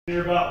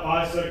You're about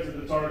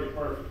bisected the target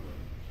perfectly.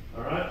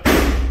 All right?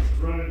 Let's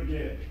run it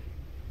again.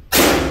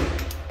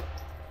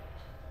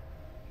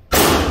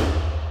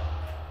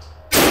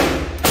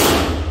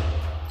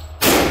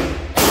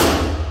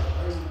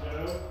 There you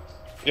go.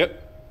 Yep.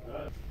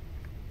 Right.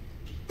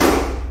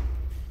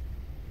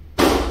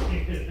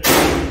 Get in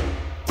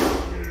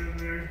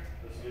there.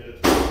 That's good.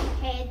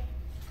 Head.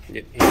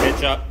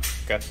 Headshot.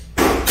 Okay.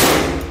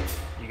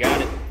 You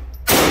got it.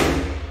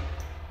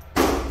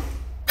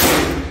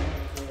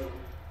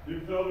 Do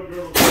pelvic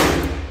girdle.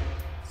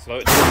 Slow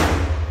it down.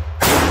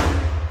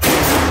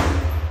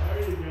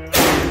 There you go.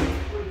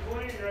 Pretty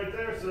clean right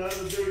there, so let's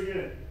do it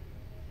again.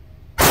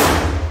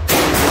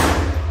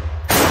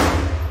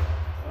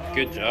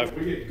 Good job.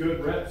 We get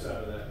good reps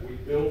out of that. We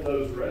build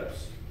those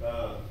reps.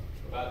 About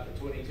the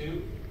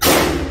 22?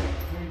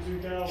 22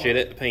 caliber. Shit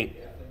at the paint.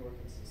 Yeah, I think we're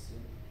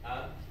consistent.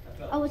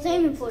 I was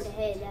aiming for the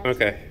head. Actually.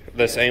 Okay.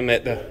 Let's aim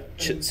at the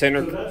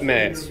center So that's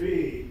mass. what you're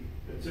gonna be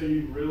until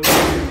you really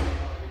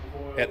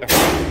At the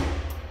bang,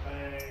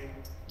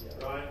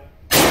 right?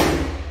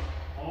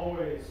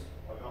 Always,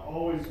 like I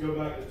always go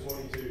back to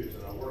 22s,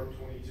 and I work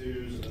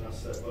 22s, and then I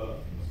step up.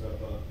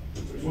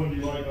 Which one do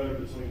you like better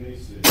between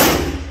these two?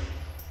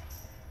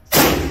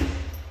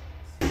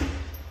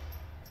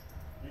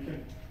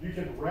 You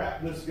can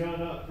wrap this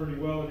gun up pretty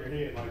well in your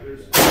hand, like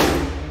there's.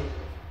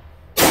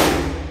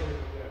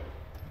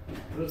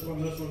 This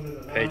one, and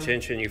the Pay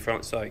attention to your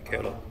front sight,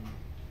 Kettle.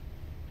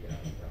 Yeah, down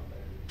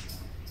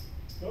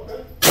there.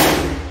 Okay.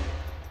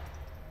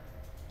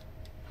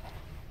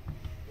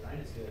 9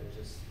 is good,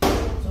 just.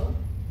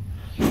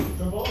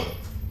 Jump on.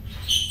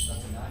 That's a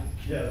 9?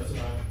 Yeah, that's a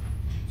 9.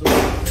 So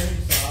it's the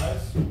same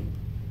size.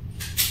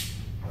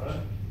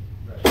 Alright?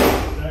 Right.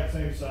 Exact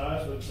same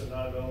size, but it's a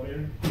 9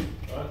 millimeter.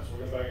 Alright, so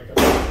we're going back and come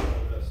back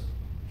like this.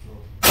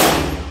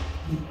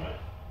 Alright?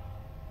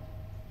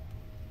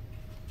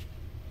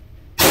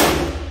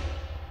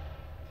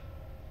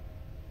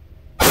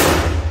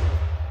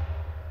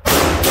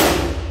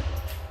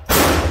 There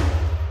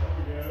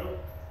we go.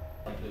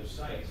 Like those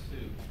sights,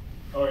 too.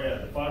 Oh yeah,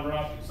 the fiber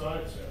optic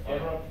sights. Yeah,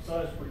 fiber optic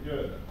sights are pretty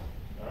good.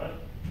 Alright?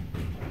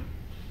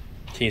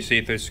 Can you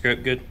see through the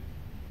scope good?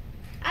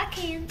 I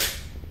can.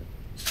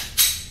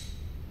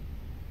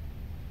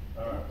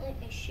 Alright. Let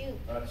me shoot.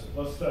 Alright, so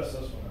let's test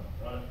this one out,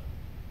 right?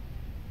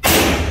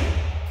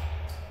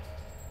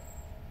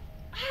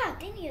 Ah,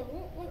 dang it!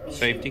 Won't let me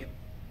Safety. shoot.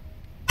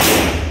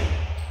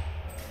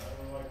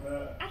 Like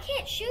that. I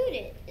can't shoot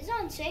it. Is it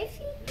on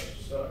safety? Yeah,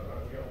 it's stuck,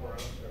 right? We got more out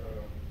there.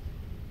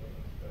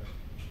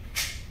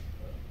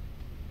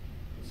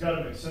 It's got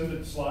an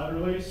extended slide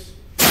release.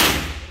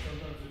 Sometimes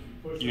if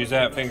you push Use up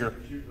that and finger.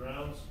 shoot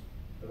rounds,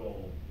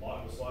 it'll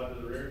lock the slide to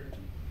the rear.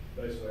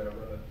 Basically, I run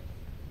it.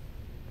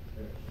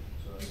 Yeah,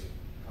 so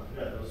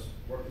yeah, let's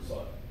work the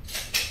slide.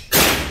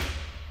 Okay,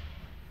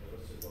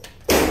 let's see what.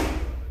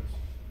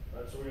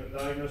 Alright, so we're gonna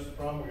diagnose the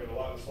problem. We're gonna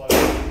lock the slide. Take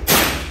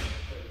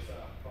this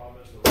out. Problem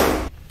is the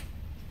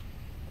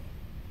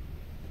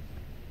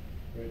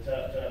we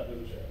tap to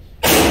the chest.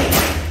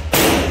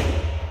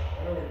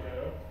 There we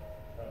go.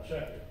 Now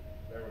check it.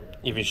 There we go.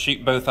 If you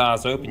shoot both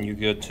eyes open, you're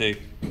good too.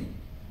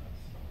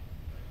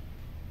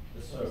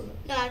 So,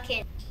 No, I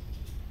can't.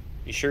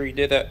 You sure you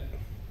did that?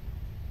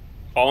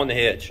 All in the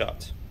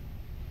headshots.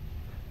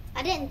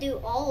 I didn't do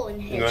all in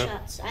No.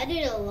 headshots. I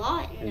did a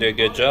lot. You did a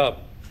good job.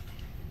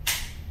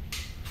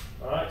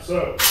 all right,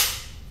 so,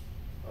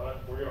 all right,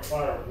 we're gonna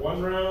fire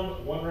one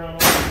round on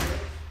the chest.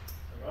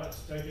 All right, so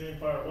take aim,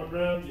 fire one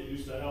round, get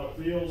used to how it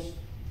feels.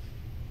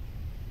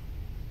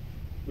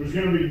 There's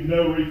gonna be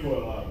no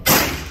recoil out of it.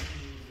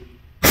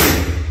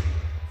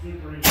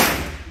 Super easy.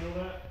 Feel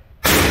that?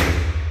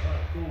 All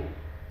right, cool.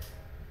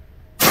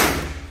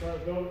 Start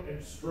going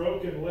and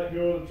stroke and let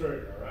go of the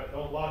trigger. All right,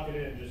 don't lock it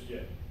in just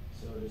yet.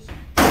 So just.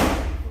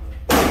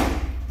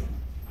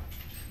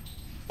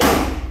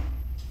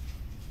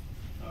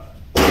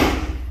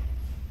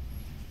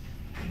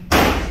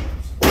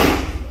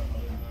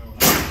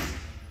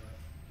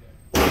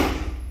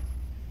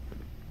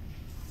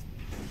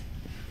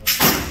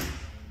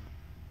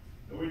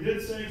 And we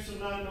did save some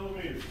 9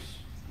 millimeters.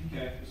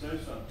 Okay. We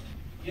saved some.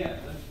 Yeah,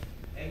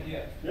 heck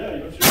yeah. Yeah,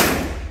 you want to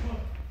come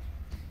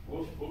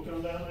on. We'll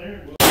come down there.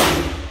 And we'll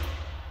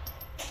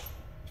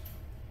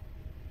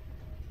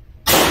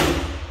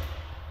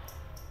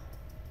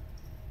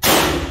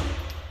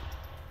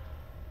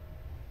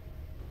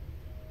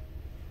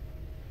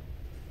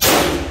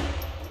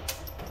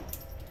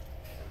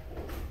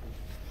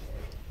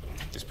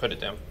Just put it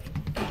down.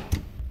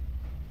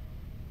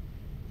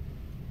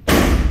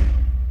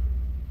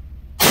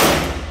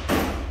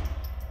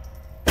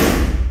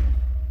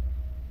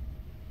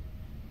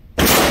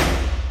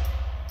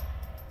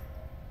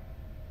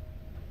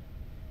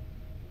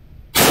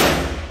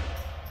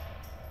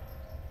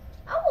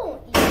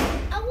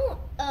 I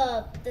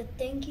want the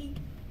thingy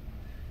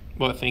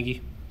What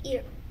thingy?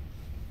 ear.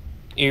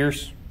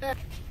 Ears?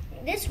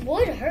 This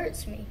wood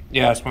hurts me.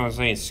 Yeah, that's what I was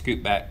saying.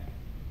 Scoot back.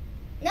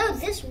 No,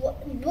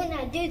 when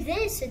I do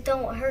this, it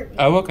don't hurt me.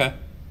 Oh, okay.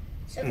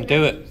 So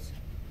Do when I it.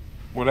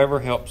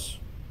 Whatever helps.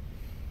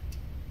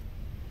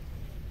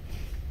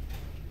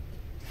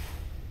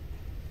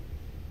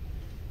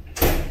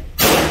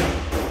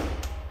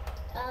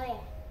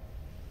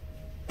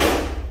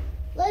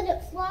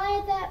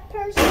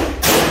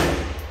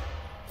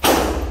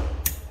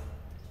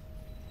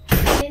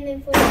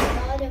 aiming for the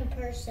bottom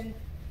person.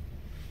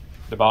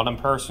 The bottom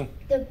person?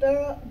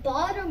 The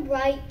bottom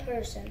right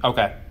person.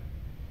 Okay.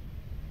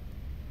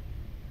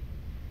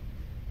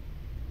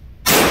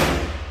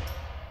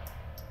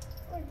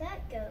 Where'd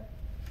that go?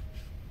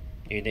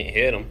 You didn't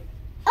hit him.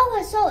 Oh,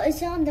 I saw it.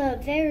 It's on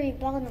the very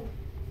bottom.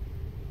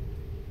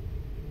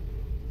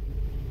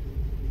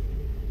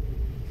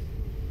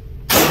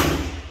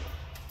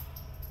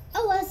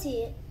 Oh, I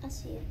see it. I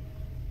see it.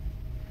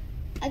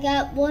 I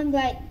got one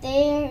right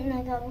there, and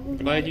I got one.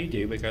 Glad you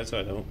do, because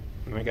I don't.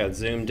 I got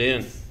zoomed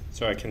in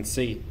so I can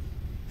see.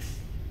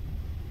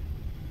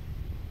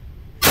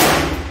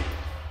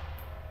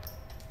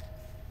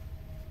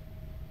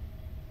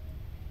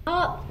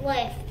 Top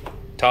left.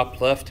 Top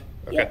left?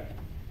 Okay. Yep.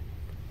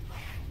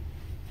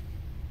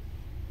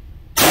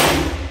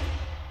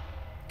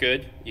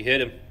 Good. You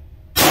hit him.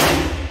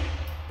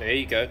 There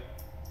you go.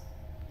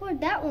 Where'd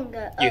that one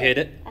go? You hit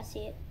it. I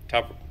see it.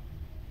 Top.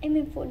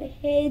 Aiming for the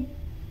head.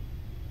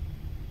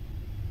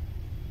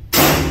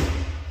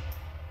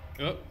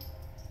 Oh, a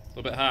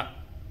little bit high.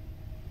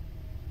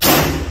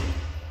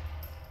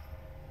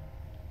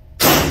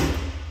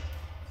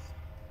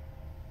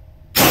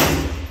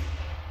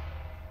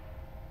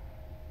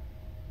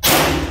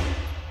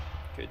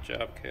 Good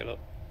job, Caleb.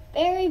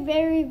 Very,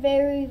 very,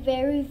 very,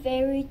 very,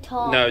 very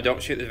tall. No,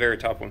 don't shoot the very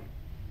top one.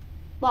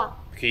 Why?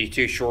 Because you're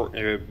too short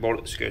and your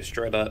bullets go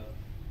straight up.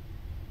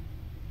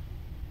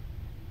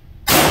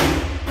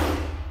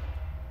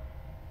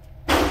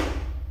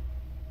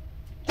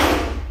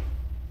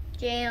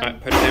 Jam.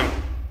 Alright, put it down.